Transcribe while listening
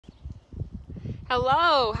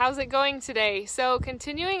Hello, how's it going today? So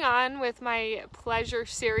continuing on with my pleasure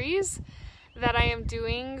series that I am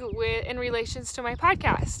doing in relations to my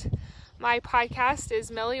podcast. My podcast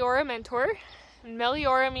is Meliora Mentor.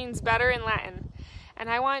 Meliora means better in Latin. And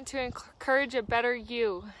I want to encourage a better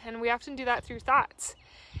you. And we often do that through thoughts.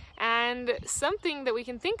 And something that we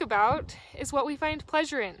can think about is what we find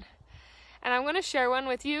pleasure in. And I'm going to share one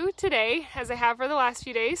with you today, as I have for the last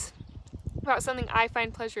few days, about something I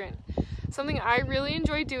find pleasure in. Something I really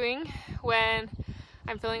enjoy doing when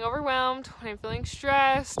I'm feeling overwhelmed, when I'm feeling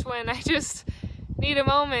stressed, when I just need a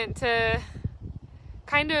moment to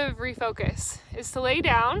kind of refocus, is to lay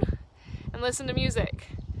down and listen to music.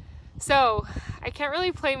 So I can't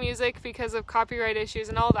really play music because of copyright issues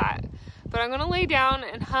and all that, but I'm going to lay down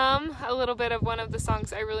and hum a little bit of one of the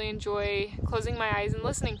songs I really enjoy closing my eyes and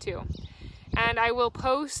listening to. And I will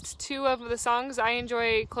post 2 of the songs I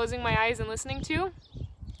enjoy closing my eyes and listening to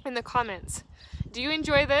in the comments. Do you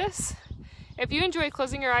enjoy this? If you enjoy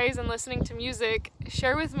closing your eyes and listening to music,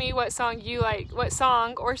 share with me what song you like, what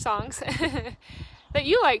song or songs that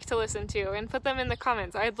you like to listen to, and put them in the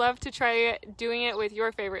comments. I'd love to try doing it with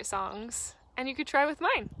your favorite songs, and you could try with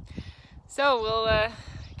mine. So we'll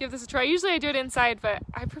give this a try. Usually I do it inside, but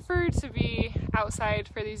I prefer to be outside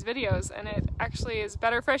for these videos, and it actually is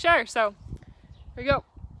better fresh air. So here we go.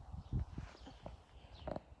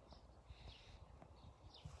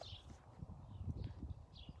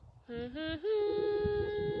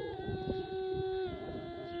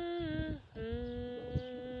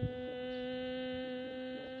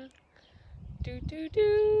 Do do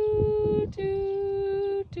do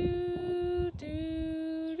do do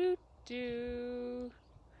do do.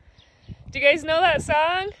 Do you guys know that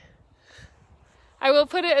song? I will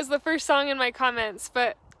put it as the first song in my comments,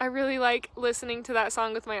 but I really like listening to that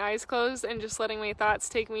song with my eyes closed and just letting my thoughts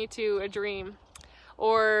take me to a dream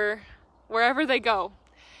or wherever they go.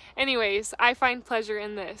 Anyways, I find pleasure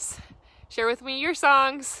in this. Share with me your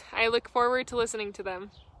songs. I look forward to listening to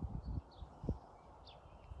them.